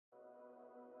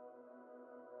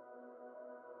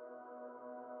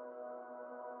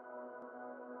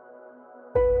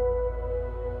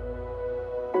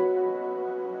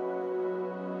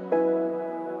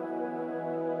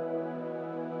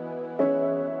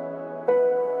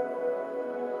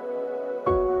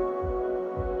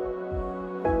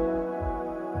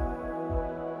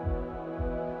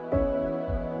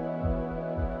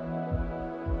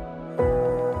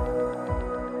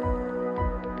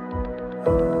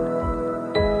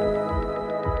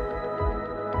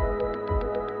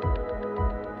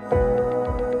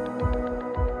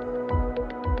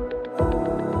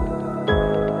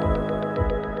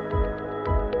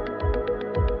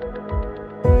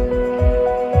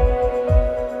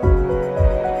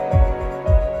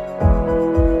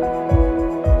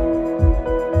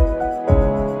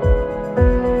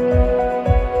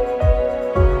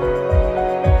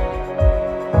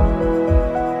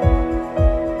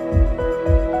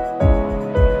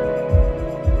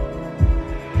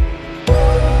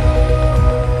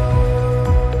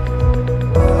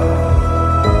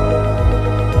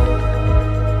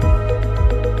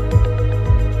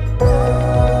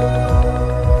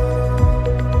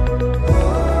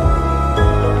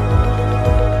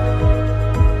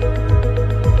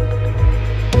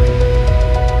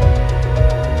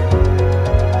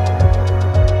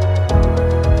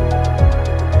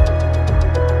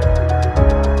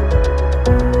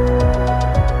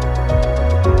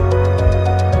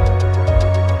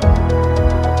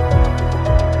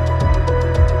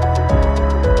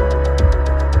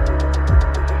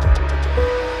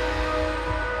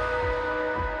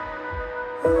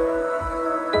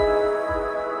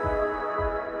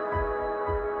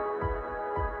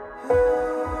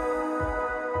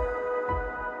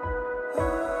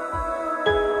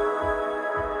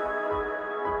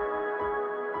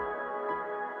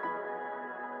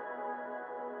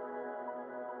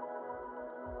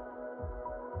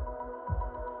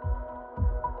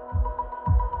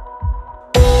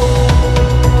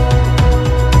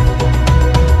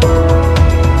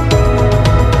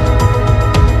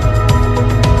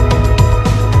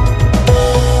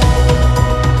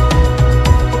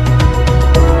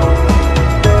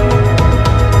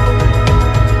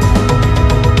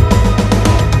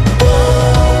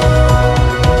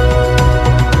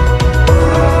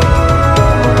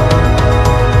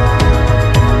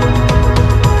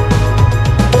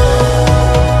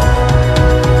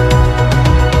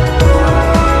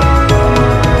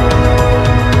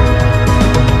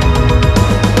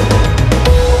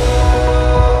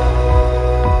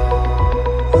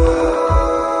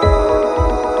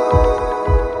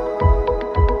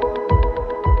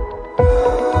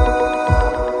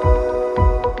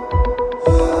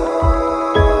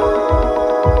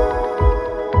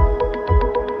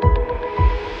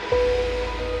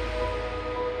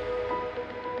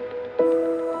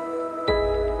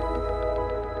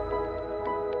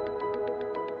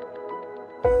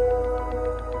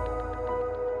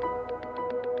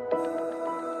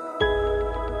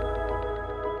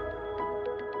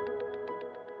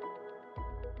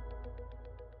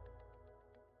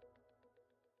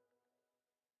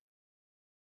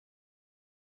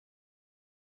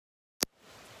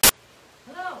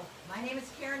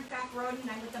Karen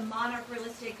Fakroddin. I'm with the Monarch Real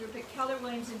Estate Group at Keller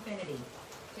Williams Infinity.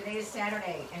 Today is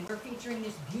Saturday, and we're featuring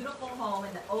this beautiful home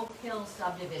in the Oak Hill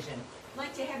subdivision. I'd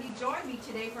like to have you join me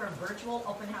today for a virtual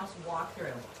open house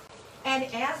walkthrough.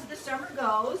 And as the summer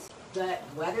goes, the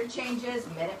weather changes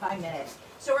minute by minute.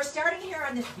 So we're starting here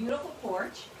on this beautiful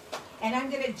porch, and I'm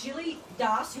going to, Julie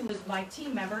Doss, who is my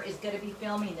team member, is going to be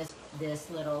filming this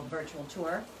little virtual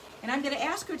tour. And I'm going to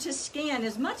ask her to scan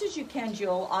as much as you can,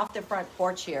 Jewel, off the front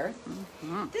porch here.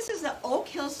 This is the Oak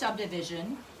Hill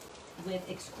subdivision with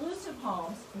exclusive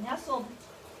homes nestled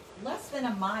less than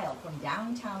a mile from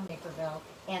downtown Naperville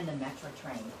and the METRA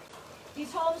train.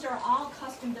 These homes are all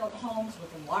custom-built homes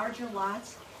with larger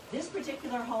lots. This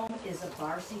particular home is a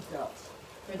Barcy built.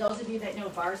 For those of you that know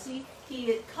Barcy,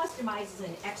 he customizes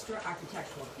in extra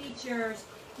architectural features,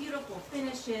 beautiful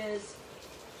finishes,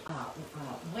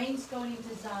 wainscoting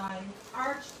design,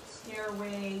 arched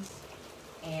stairways,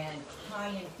 and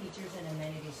high-end features and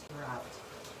amenities throughout.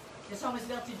 This home was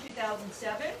built in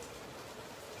 2007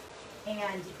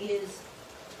 and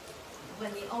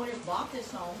when the owners bought this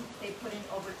home, they put in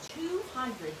over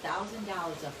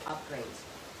 $200,000 of upgrades.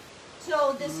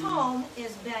 So this home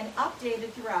has been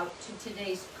updated throughout to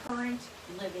today's current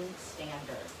living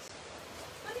standards.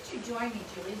 Why don't you join me,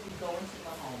 Julie, as we go into the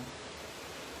home.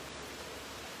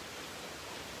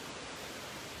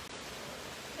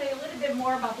 Tell you a little bit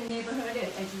more about the neighborhood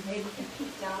as you maybe can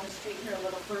peek down the street here a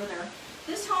little further.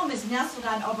 This home is nestled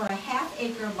on over a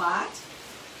half-acre lot.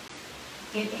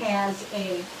 It has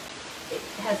a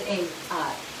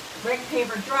brick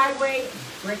paver driveway,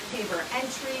 brick paver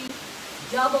entry,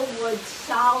 double wood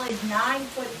solid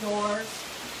 9-foot doors.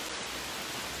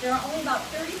 There are only about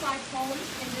 35 homes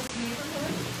in this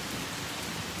neighborhood,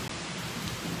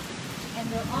 and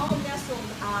they're all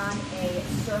nestled on a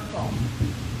circle.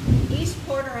 East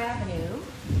Porter Avenue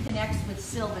connects with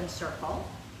Sylvan Circle,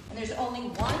 and there's only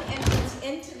one entrance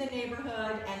into the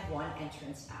neighborhood and one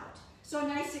entrance out. So a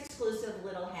nice exclusive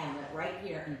little hamlet right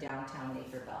here in downtown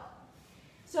Naperville.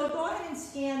 So go ahead and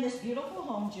scan this beautiful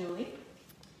home, Julie.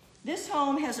 This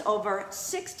home has over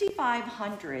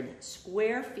 6,500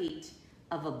 square feet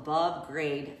of above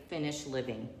grade finished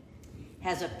living.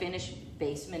 Has a finished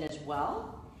basement as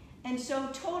well. And so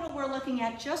total, we're looking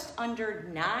at just under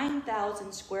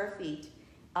 9,000 square feet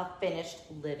of finished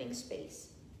living space.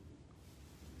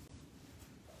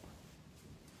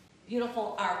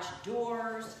 Beautiful arched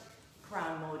doors,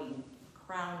 crown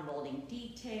molding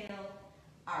detail,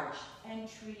 arched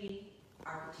entry,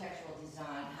 architectural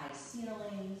design, high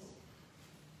ceilings,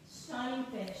 stunning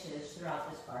finishes throughout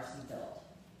this Barcy build.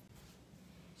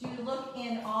 So you look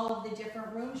in all of the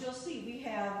different rooms, you'll see we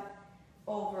have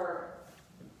over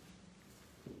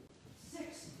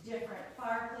 6 different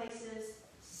fireplaces,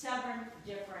 7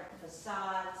 different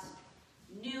facades,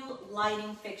 new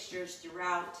lighting fixtures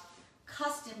throughout,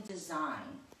 custom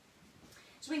design.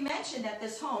 So we mentioned that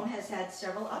this home has had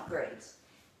several upgrades.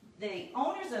 The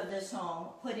owners of this home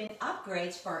put in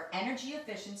upgrades for energy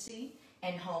efficiency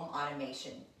and home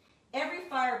automation. Every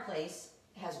fireplace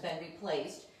has been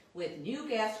replaced with new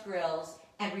gas grills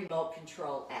and remote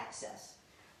control access.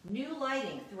 New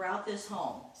lighting throughout this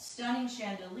home, stunning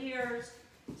chandeliers,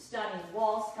 stunning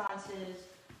wall sconces,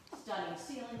 stunning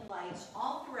ceiling lights,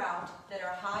 all throughout that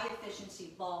are high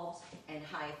efficiency bulbs and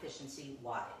high efficiency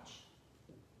wattage.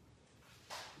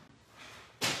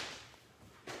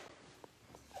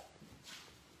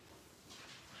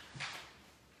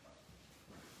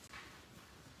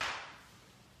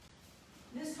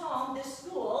 This home, this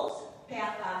school's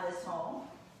path on this home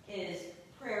is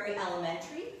Prairie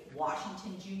Elementary,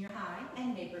 Washington Junior High,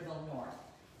 and Naperville North.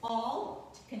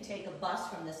 All can take a bus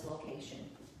from this location.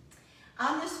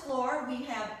 On this floor, we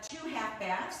have 2 half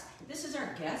baths. This is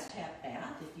our guest half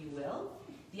bath, if you will.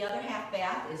 The other half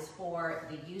bath is for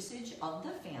the usage of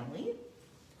the family.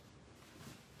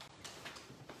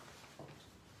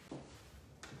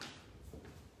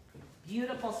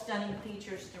 Beautiful, stunning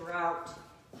features throughout.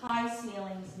 High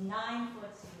ceilings,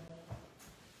 9-foot ceiling.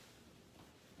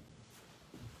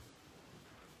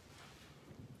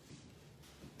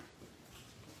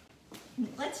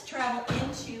 Let's travel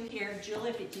into here,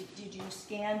 Julie. Did you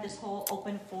scan this whole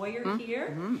open foyer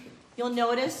here? You'll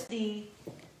notice the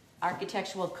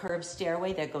architectural curved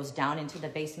stairway that goes down into the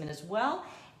basement as well.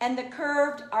 And the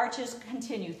curved arches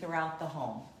continue throughout the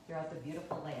home, throughout the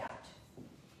beautiful layout.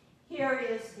 Here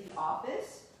is the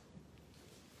office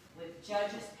with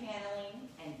judges paneling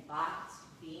and box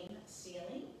beam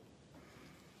ceiling.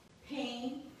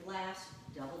 Pane glass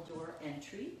double door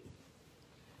entry.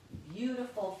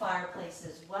 Beautiful fireplace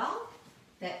as well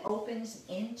that opens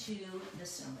into the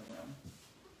summer room.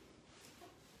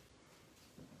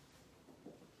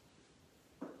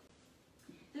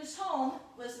 This home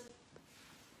was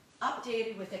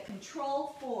updated with a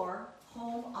Control 4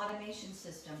 home automation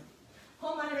system.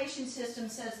 Home automation system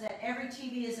says that every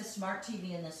TV is a smart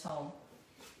TV in this home.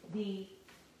 The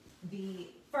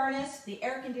furnace, the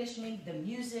air conditioning, the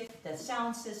music, the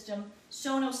sound system,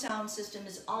 Sonos sound system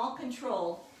is all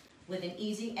controlled with an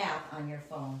easy app on your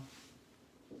phone.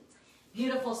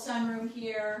 Beautiful sunroom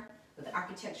here with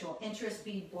architectural interest,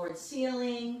 beadboard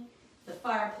ceiling, the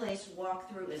fireplace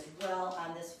walk-through as well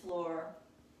on this floor.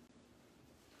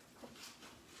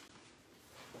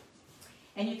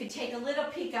 And you can take a little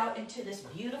peek out into this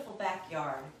beautiful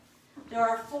backyard. There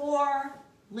are 4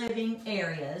 living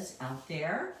areas out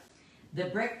there. The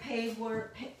brick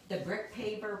paver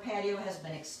patio has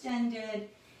been extended.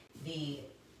 You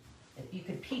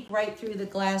could peek right through the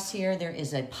glass here. There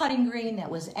is a putting green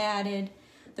that was added.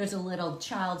 There's a little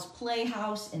child's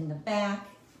playhouse in the back,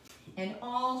 and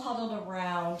all huddled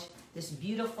around this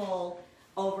beautiful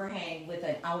overhang with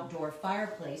an outdoor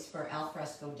fireplace for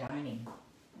alfresco dining.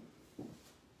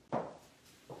 Come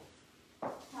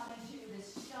into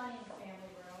this stunning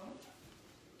family room.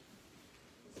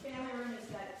 This family room has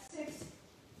got 6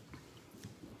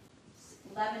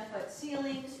 11-foot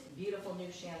ceilings, beautiful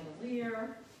new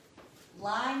chandelier,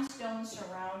 limestone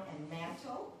surround and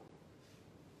mantle.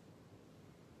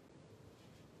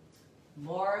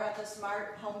 More of the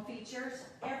smart home features.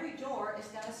 Every door has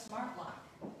got a smart lock.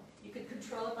 You can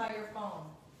control it by your phone.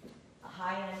 A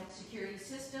high-end security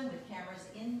system with cameras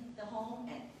in the home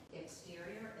and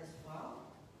exterior as well.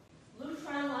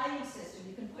 Lutron lighting system.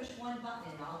 You can push one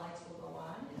button and all lights will go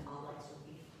on and all lights will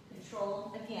be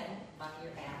controlled again by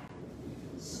your app.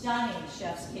 Stunning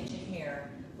chef's kitchen here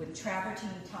with travertine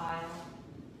tile,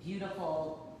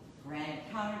 beautiful granite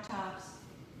countertops,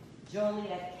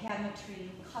 Joliet cabinetry,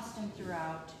 custom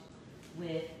throughout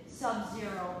with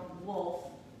Sub-Zero, Wolf,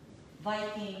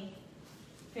 Viking,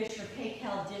 Fisher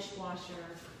Paykel dishwasher,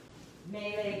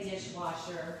 Melee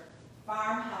dishwasher,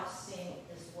 farmhouse sink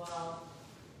as well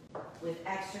with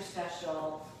extra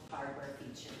special hardware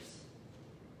features.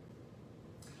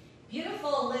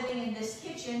 Beautiful living in this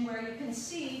kitchen where you can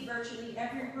see virtually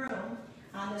every room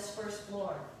on this first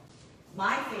floor.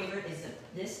 My favorite is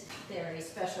this very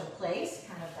special place,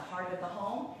 kind of the heart of the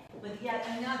home, with yet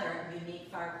another unique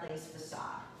fireplace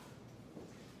facade.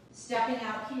 Stepping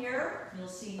out here, you'll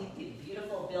see the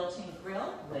beautiful built-in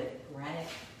grill with granite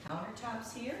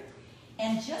countertops here.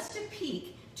 And just a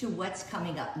peek to what's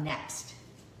coming up next.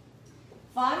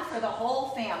 Fun for the whole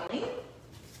family.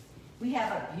 We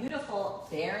have a beautiful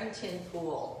Barrington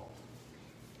pool,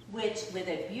 which with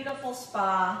a beautiful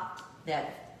spa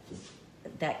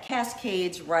that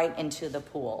cascades right into the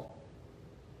pool.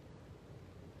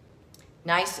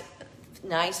 Nice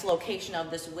location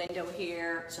of this window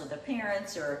here, so the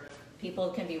parents or people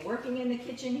can be working in the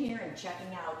kitchen here and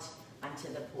checking out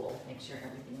onto the pool. Make sure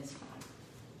everything is fine.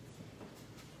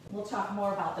 We'll talk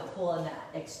more about the pool and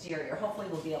the exterior. Hopefully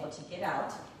we'll be able to get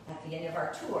out at the end of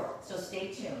our tour, so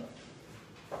stay tuned.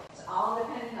 It's all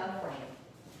dependent on the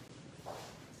rain.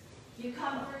 You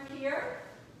come through here.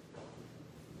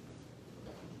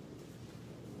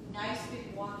 Nice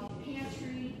big walk-in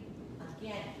pantry.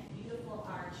 Again, beautiful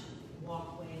arch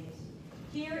walkways.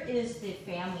 Here is the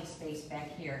family space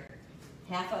back here.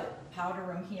 Half a powder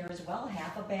room here as well,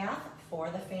 half a bath for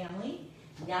the family.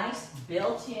 Nice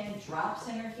built-in drop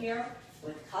center here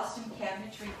with custom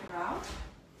cabinetry throughout.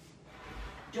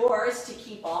 Doors to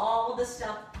keep all the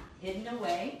stuff hidden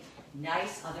away.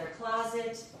 Nice other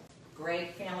closet.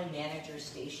 Great family manager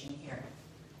station here.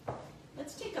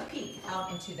 Let's take a peek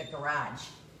out into the garage.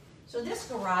 So this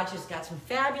garage has got some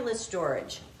fabulous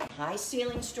storage. High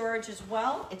ceiling storage as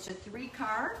well. It's a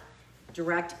 3-car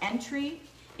direct entry.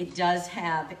 It does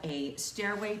have a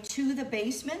stairway to the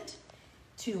basement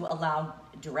to allow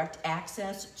direct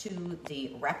access to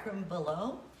the rec room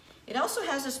below. It also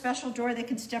has a special door that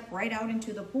can step right out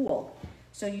into the pool.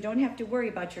 So you don't have to worry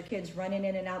about your kids running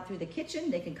in and out through the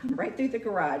kitchen. They can come right through the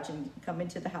garage and come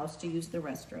into the house to use the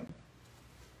restroom.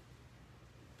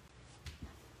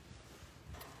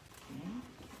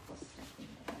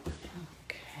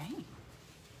 Okay.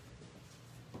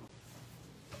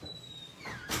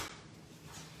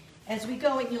 As we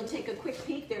go in, you'll take a quick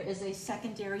peek. There is a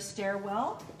secondary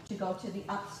stairwell to go to the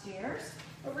upstairs.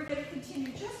 But we're going to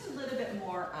continue just a little bit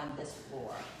more on this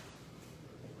floor.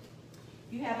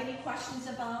 If you have any questions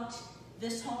about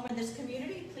this home and this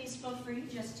community, please feel free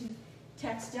just to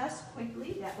text us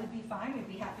quickly. That would be fine. We'd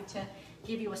be happy to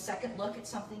give you a second look at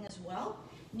something as well.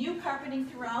 New carpeting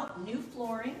throughout, new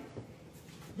flooring.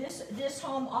 This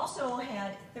home also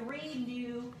had 3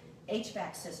 new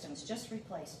HVAC systems just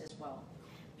replaced as well.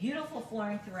 Beautiful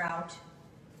flooring throughout.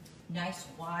 Nice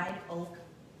wide oak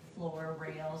floor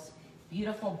rails.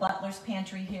 Beautiful Butler's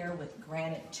pantry here with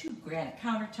two granite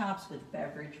countertops with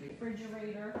beverage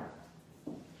refrigerator.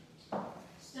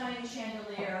 Stunning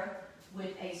chandelier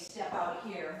with a step out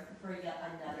here for yet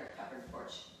another covered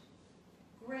porch.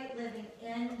 Great living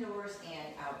indoors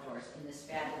and outdoors in this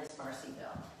fabulous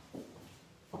Marcyville.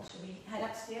 Should we head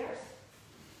upstairs?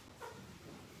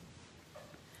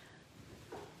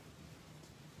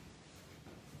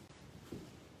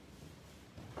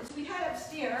 As we head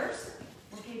upstairs,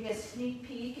 we'll give you a sneak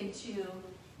peek into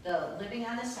the living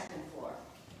on the second floor.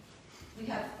 We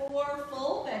have 4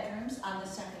 full bedrooms on the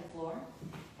second floor,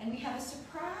 and we have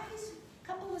a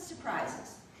couple of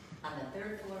surprises on the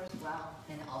 3rd floor as well,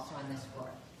 and also on this floor.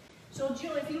 So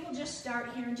Julie, if you will just start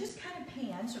here and just kind of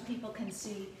pan so people can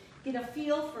see, get a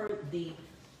feel for the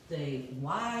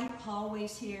wide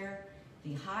hallways here,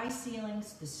 the high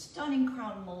ceilings, the stunning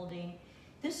crown molding.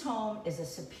 This home is a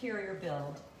superior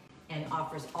build and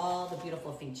offers all the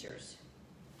beautiful features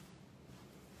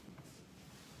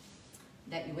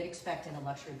that you would expect in a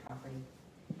luxury property.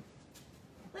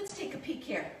 Let's take a peek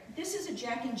here. This is a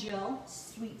Jack and Jill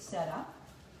suite setup.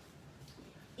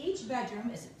 Each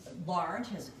bedroom is large,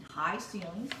 has high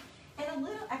ceilings, and a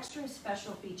little extra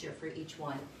special feature for each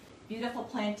one. Beautiful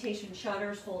plantation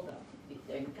shutters hold up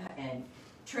and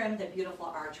trim the beautiful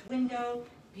arch window,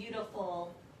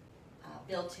 beautiful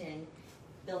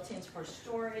built-ins for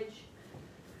storage.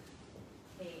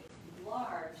 A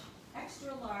large,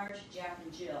 extra large Jack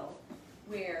and Jill,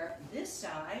 where this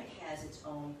side has its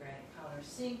own granite counter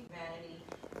sink, vanity,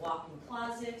 walk-in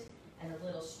closet, and a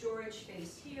little storage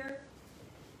space here.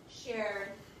 Shared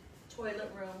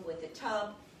toilet room with a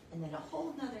tub, and then a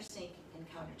whole nother sink and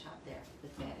countertop there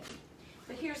with vanity.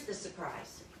 But here's the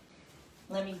surprise.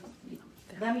 Let me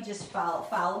just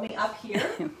follow me up here.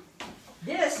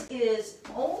 This is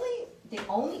the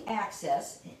only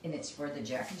access, and it's for the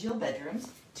Jack and Jill bedrooms,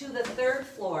 to the 3rd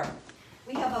floor.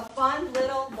 We have a fun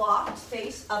little loft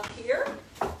space up here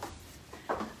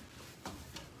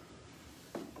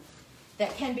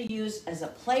that can be used as a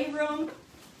playroom,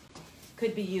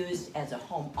 could be used as a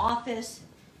home office,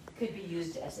 could be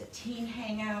used as a teen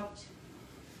hangout,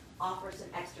 offers some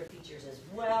extra features as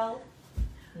well.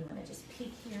 You want to just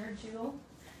peek here, Jewel?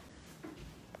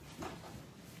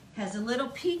 Has a little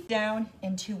peek down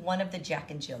into one of the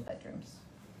Jack and Jill bedrooms.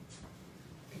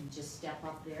 You can just step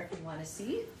up there if you want to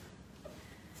see.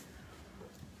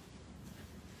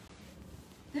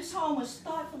 This home was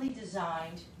thoughtfully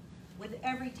designed with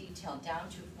every detail down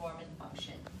to form and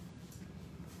function.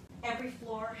 Every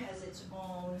floor has its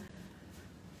own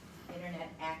internet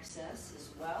access as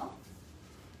well.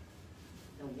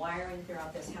 The wiring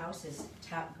throughout this house is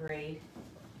top grade.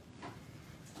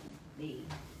 The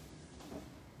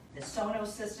Sonos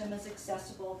system is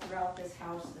accessible throughout this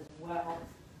house as well.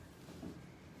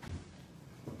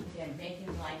 Again, making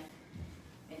life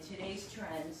in today's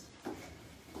trends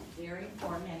very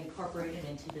important and incorporated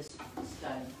into this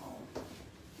stunning home.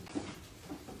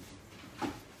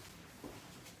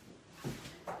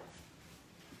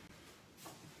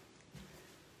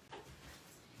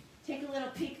 Take a little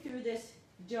peek through this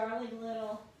darling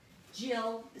little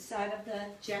Jill side of the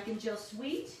Jack and Jill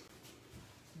suite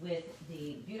with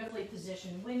the beautifully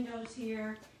positioned windows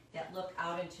here that look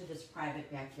out into this private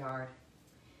backyard.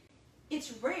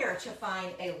 It's rare to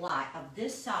find a lot of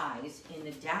this size in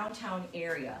the downtown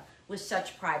area with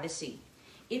such privacy.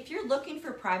 If you're looking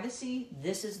for privacy,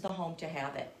 this is the home to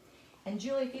have it. And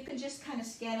Julie, if you could just kind of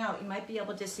scan out, you might be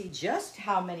able to see just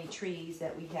how many trees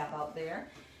that we have out there,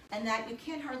 and that you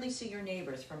can't hardly see your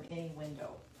neighbors from any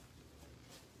window.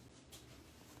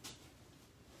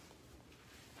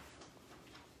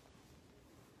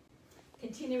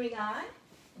 Continuing on,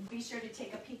 and be sure to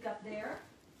take a peek up there.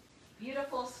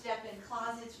 Beautiful step-in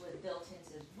closets with built-ins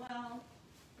as well.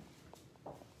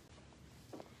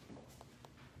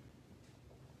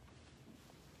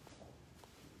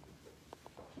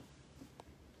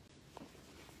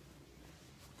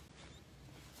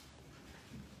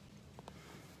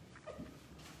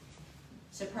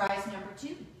 Surprise number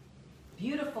 2.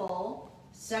 Beautiful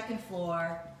second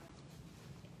floor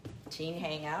teen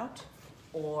hangout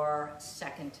or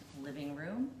second living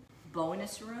room,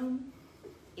 bonus room,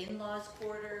 in-laws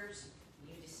quarters,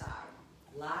 you decide.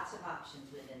 Lots of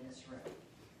options within this room.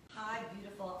 High,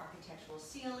 beautiful architectural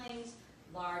ceilings,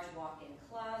 large walk-in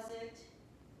closet,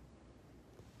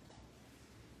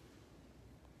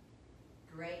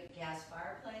 great gas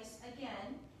fireplace.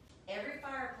 Again, every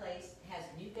fireplace has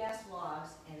new gas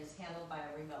logs and is handled by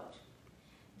a remote.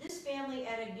 This family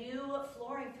added new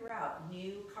flooring throughout,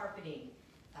 new carpeting,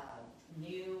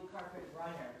 new carpet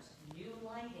runners, new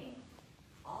lighting,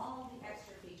 all all the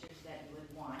extra features that you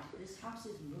would want. This house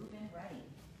is move-in ready.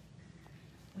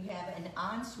 We have an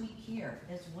ensuite here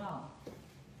as well.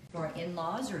 For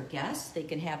in-laws or guests, they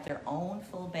can have their own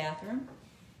full bathroom.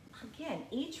 Again,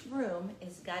 each room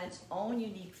has got its own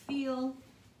unique feel,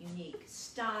 unique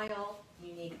style,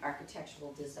 unique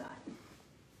architectural design.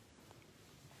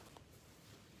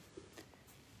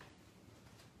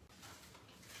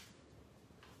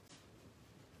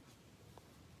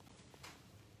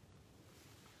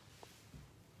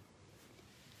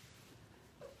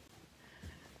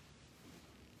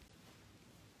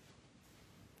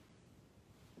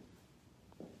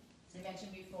 As I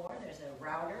mentioned before, there's a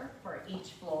router for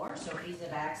each floor, so ease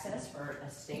of access for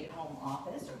a stay-at-home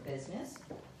office or business.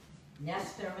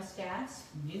 Nest thermostats,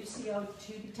 new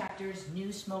CO2 detectors,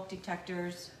 new smoke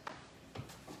detectors.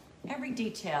 Every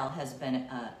detail has been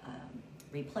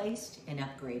replaced and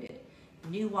upgraded.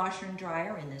 New washer and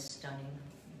dryer in this stunning,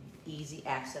 easy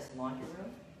access laundry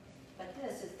room. But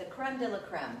this is the creme de la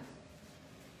creme.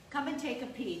 Come and take a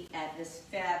peek at this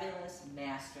fabulous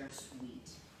master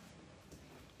suite.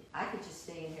 I could just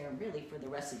stay in here really for the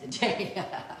rest of the day.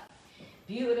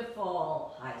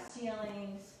 Beautiful high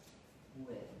ceilings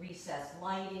with recessed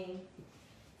lighting,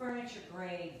 furniture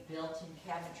grade built-in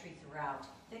cabinetry throughout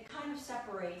that kind of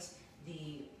separates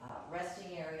the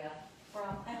resting area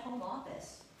from a home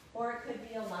office, or it could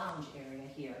be a lounge area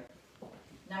here.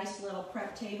 Nice little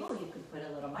prep table. You could put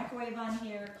a little microwave on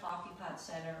here, coffee pot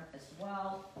center as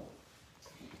well.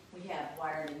 We have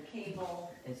wired in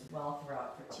cable as well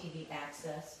throughout for TV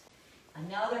access.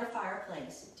 Another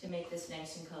fireplace to make this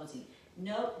nice and cozy.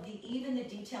 Note even the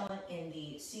detail in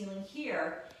the ceiling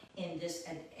here in this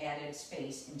added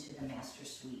space into the master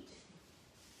suite.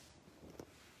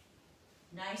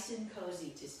 Nice and cozy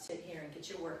to sit here and get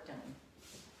your work done.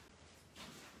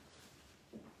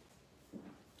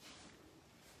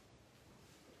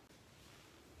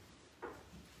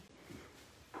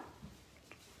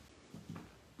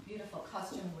 Beautiful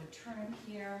custom wood trim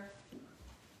here.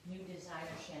 New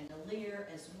designer chandelier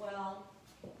as well.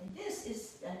 And this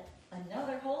is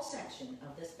another whole section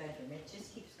of this bedroom. It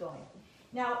just keeps going.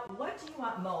 Now, what do you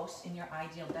want most in your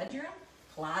ideal bedroom?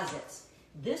 Closets.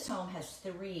 This home has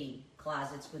 3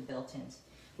 closets with built-ins.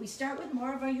 We start with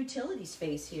more of a utility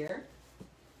space here.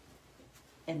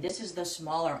 And this is the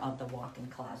smaller of the walk-in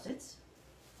closets.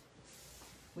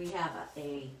 We have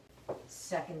a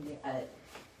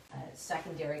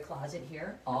secondary closet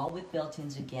here, all with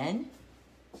built-ins again,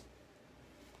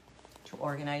 to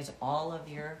organize all of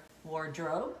your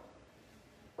wardrobe.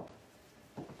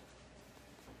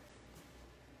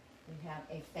 We have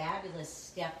a fabulous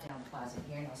step-down closet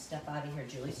here, and I'll step out of here,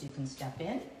 Julie, so you can step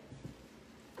in.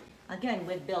 Again,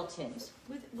 with built-ins.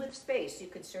 With space, you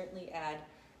could certainly add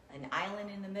an island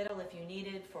in the middle if you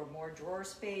needed for more drawer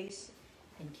space,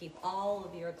 and keep all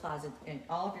of your closet and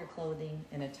all of your clothing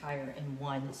and attire in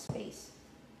one space.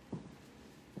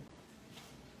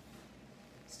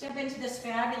 Step into this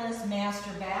fabulous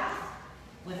master bath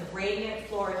with a radiant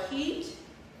floor heat,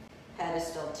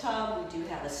 pedestal tub. We do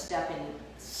have a step-in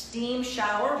steam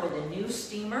shower with a new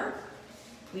steamer.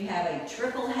 We have a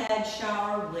triple head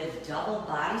shower with double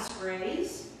body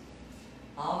sprays,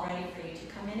 all ready for you to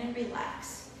come in and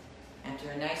relax after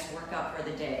a nice workout for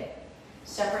the day.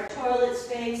 Separate toilet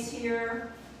space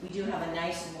here. We do have a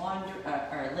nice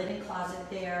linen closet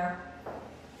there.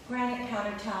 Granite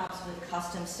countertops with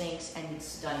custom sinks and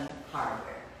stunning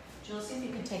hardware. Julie, see if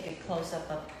you can take a close-up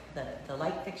of the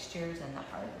light fixtures and the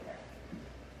hardware.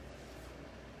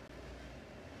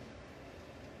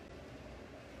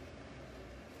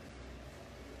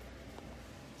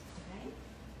 Okay.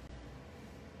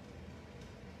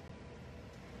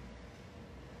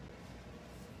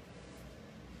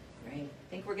 Great. I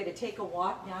think we're going to take a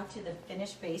walk now to the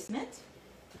finished basement.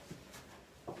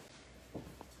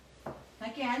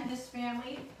 Again, this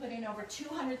family put in over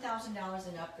 $200,000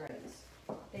 in upgrades.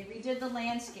 They redid the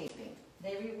landscaping.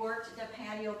 They reworked the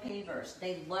patio pavers.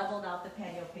 They leveled out the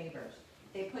patio pavers.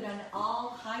 They put in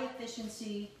all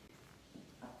high-efficiency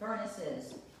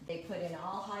furnaces. They put in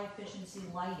all high-efficiency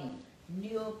lighting,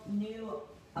 new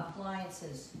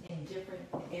appliances in different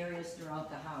areas throughout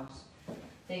the house.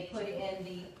 They put in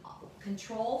the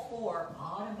Control 4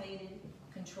 automated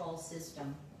control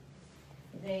system.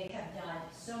 They have done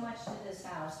so much to this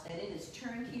house that it is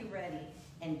turnkey ready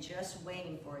and just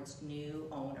waiting for its new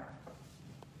owner.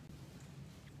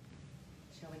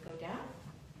 Shall we go down?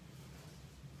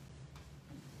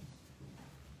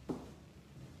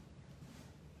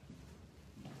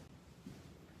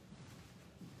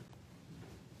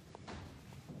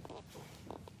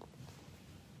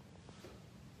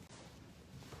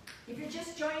 If you're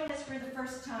just joining us for the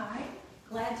first time,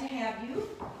 Glad to have you.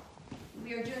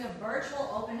 We are doing a virtual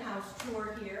open house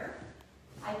tour here.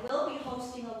 I will be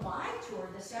hosting a live tour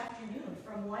this afternoon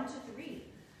from 1 to 3.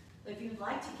 If you'd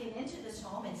like to get into this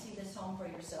home and see this home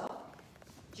for yourself,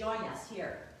 join us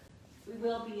here. We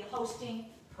will be hosting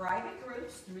private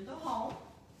groups through the home,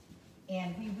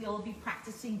 and we will be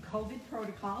practicing COVID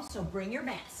protocols, so bring your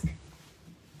mask.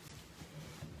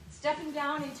 Stepping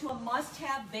down into a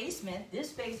must-have basement,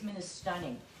 this basement is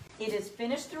stunning. It is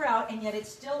finished throughout, and yet it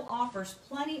still offers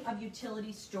plenty of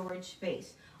utility storage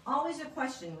space. Always a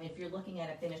question if you're looking at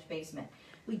a finished basement.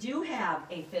 We do have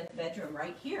a 5th bedroom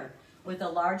right here with a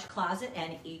large closet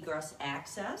and egress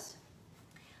access.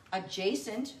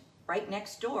 Adjacent, right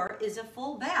next door, is a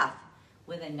full bath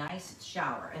with a nice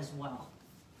shower as well.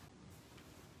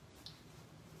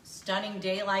 Stunning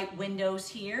daylight windows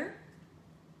here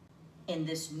in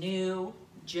this new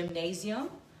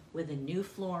gymnasium with a new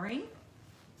flooring.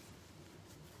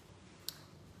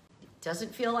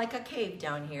 Doesn't feel like a cave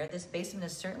down here. This basement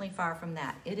is certainly far from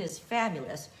that. It is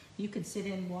fabulous. You could sit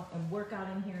in and work out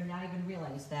in here and not even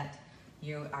realize that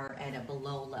you are at a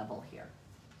below level here.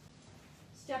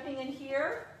 Stepping in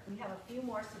here, we have a few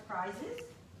more surprises.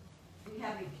 We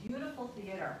have a beautiful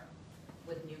theater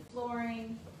with new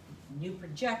flooring, new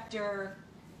projector,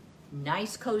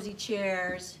 nice cozy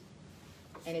chairs,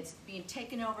 and it's being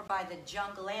taken over by the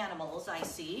jungle animals, I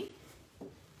see.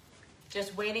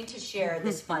 Just waiting to share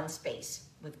this fun space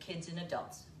with kids and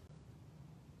adults.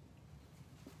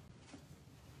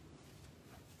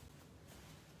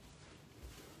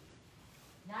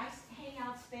 Nice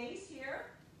hangout space here.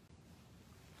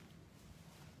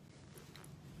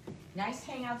 Nice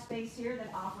hangout space here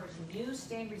that offers new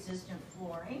stain-resistant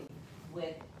flooring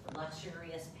with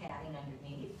luxurious padding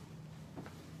underneath.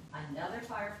 Another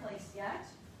fireplace yet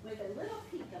with a little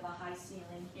peek of a high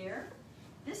ceiling here.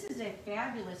 This is a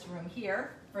fabulous room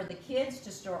here for the kids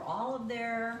to store all of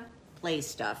their play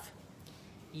stuff.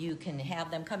 You can have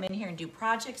them come in here and do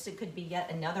projects. It could be yet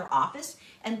another office.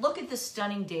 And look at the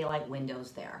stunning daylight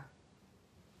windows there.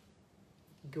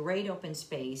 Great open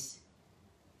space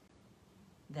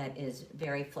that is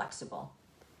very flexible,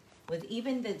 with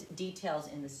even the details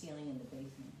in the ceiling in the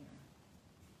basement here.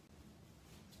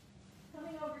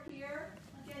 Coming over here,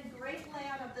 again, great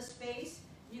layout of the space.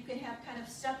 You can have kind of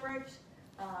separate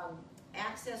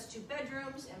access to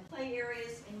bedrooms and play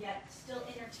areas, and yet still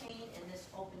entertain in this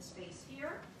open space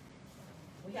here.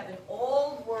 We have an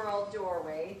old world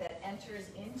doorway that enters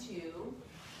into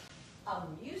a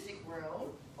music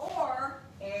room or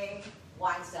a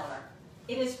wine cellar.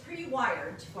 It is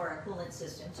pre-wired for a coolant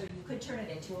system, so you could turn it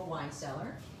into a wine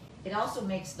cellar. It also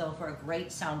makes, though, for a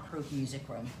great soundproof music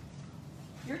room.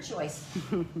 Your choice.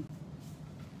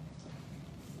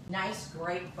 Nice,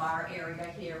 great bar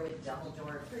area here with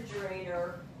double-door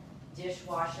refrigerator,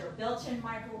 dishwasher, built-in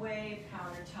microwave,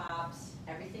 countertops,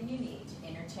 everything you need to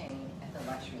entertain at the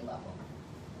luxury level.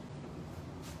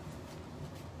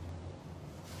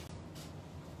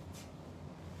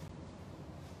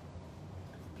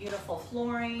 Beautiful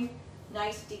flooring,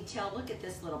 nice detail. Look at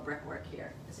this little brickwork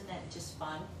here. Isn't that just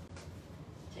fun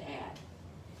to add?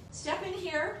 Step in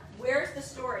here. Where's the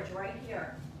storage? Right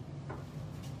here.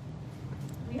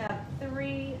 We have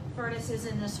 3 furnaces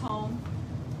in this home.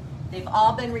 They've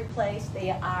all been replaced.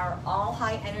 They are all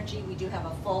high energy. We do have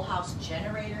a full house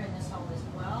generator in this home as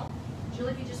well.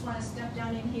 Julie, if you just want to step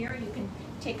down in here, you can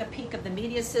take a peek of the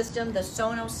media system, the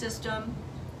Sonos system.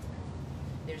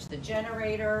 There's the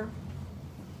generator.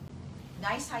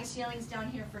 Nice high ceilings down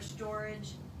here for storage.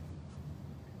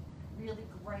 Really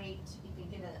great. You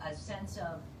can get a sense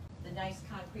of the nice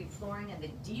concrete flooring and the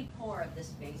deep pour of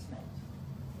this basement.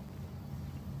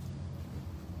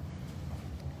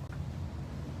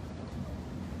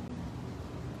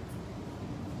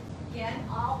 Again,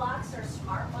 all locks are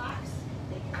smart locks.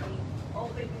 They can be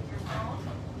opened with your phone.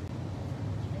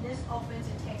 And this opens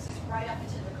and takes us right up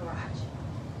into the garage.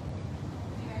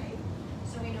 Okay,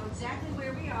 so we know exactly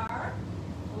where we are.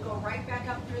 We'll go right back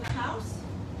up through the house.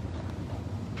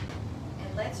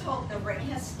 And let's hope the rain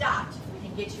has stopped. We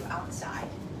can get you outside.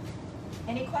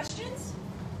 Any questions?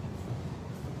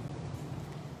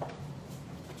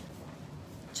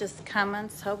 Just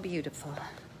comments, how beautiful.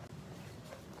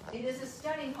 It is a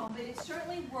stunning home, but it's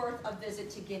certainly worth a visit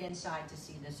to get inside to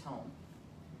see this home.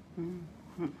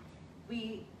 Mm-hmm.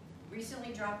 We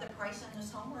recently dropped the price on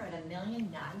this home. We're at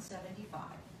 $1,975,000.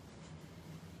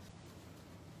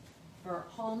 For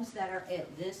homes that are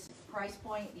at this price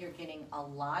point, you're getting a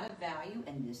lot of value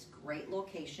in this great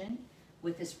location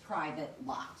with this private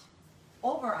lot.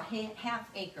 Over a half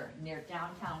acre near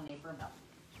downtown Naperville.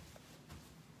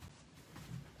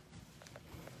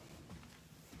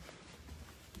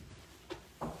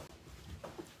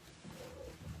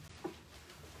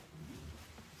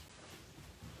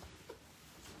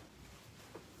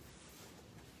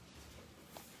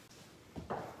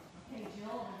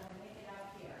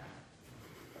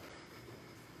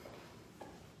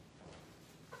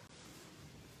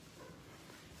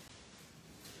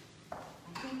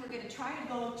 we're going to try to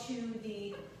go to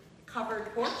the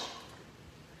covered porch.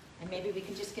 And maybe we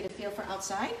can just get a feel for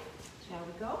outside. Shall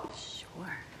we go? Sure.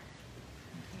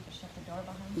 Okay, to shut the door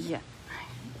behind you. Yeah.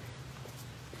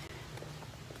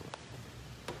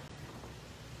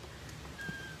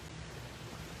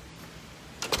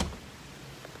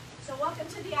 So welcome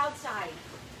to the outside.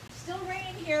 Still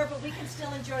raining here, but we can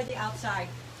still enjoy the outside.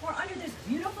 We're under this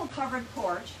beautiful covered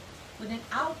porch with an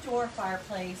outdoor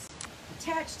fireplace,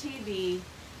 attached TV,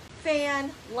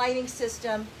 fan, lighting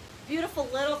system, beautiful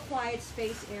little quiet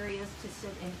space areas to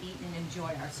sit and eat and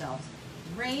enjoy ourselves,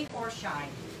 rain or shine.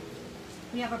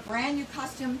 We have a brand new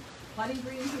custom putting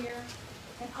green here,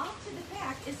 and off to the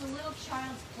back is a little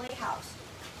child's playhouse.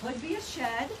 Could be a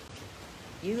shed.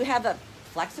 You have the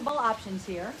flexible options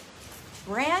here.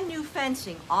 Brand new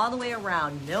fencing all the way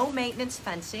around, no maintenance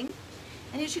fencing.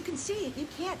 And as you can see, you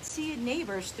can't see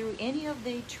neighbors through any of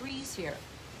the trees here.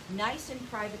 Nice and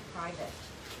private.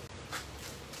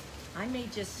 I may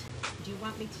just, do you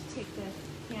want me to take the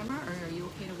camera or are you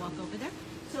okay to walk over there?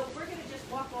 So we're gonna just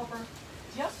walk over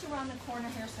just around the corner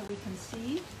here so we can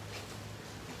see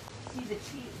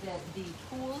the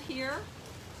pool here.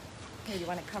 Okay, you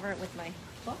wanna cover it with my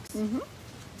books? Mm-hmm.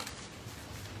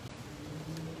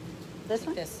 This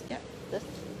one? This, yep. This?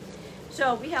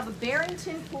 So we have a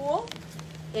Barrington pool.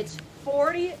 It's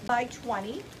 40 by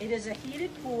 20. It is a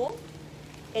heated pool.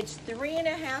 It's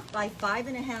 3.5 by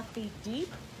 5.5 feet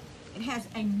deep. It has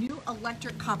a new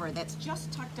electric cover that's just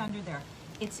tucked under there.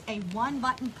 It's a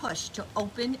one-button push to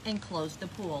open and close the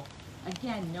pool.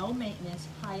 Again, no maintenance,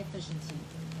 high efficiency.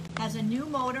 Has a new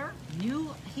motor,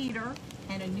 new heater,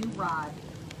 and a new rod.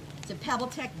 It's a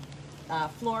PebbleTech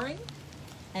flooring,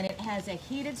 and it has a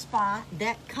heated spa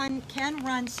that can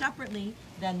run separately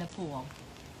than the pool.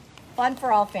 Fun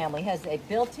for all family. Has a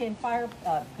built-in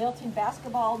built-in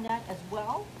basketball net as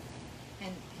well,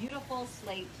 and beautiful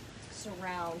slate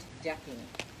surround decking.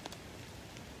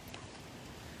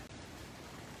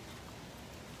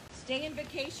 Stay in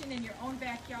vacation in your own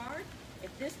backyard.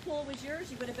 If this pool was yours,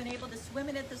 you would have been able to swim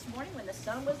in it this morning when the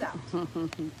sun was out.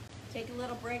 Take a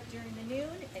little break during the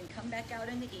noon and come back out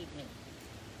in the evening.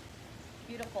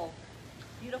 Beautiful,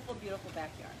 beautiful, beautiful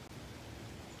backyard.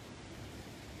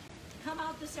 Come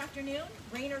out this afternoon,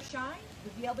 rain or shine.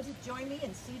 You'll be able to join me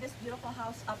and see this beautiful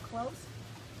house up close.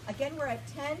 Again, we're at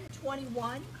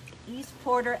 1021 East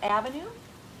Porter Avenue.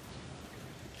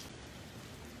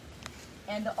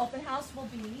 And the open house will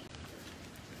be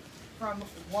from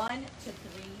 1 to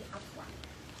 3 o'clock.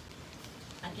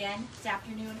 Again, this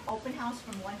afternoon, open house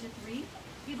from 1 to 3.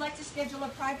 If you'd like to schedule a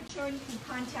private showing, you can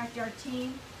contact our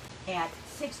team at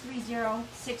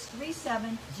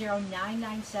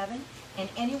 630-637-0997, and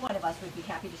any one of us would be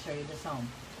happy to show you this home.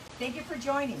 Thank you for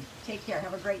joining. Take care.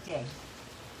 Have a great day.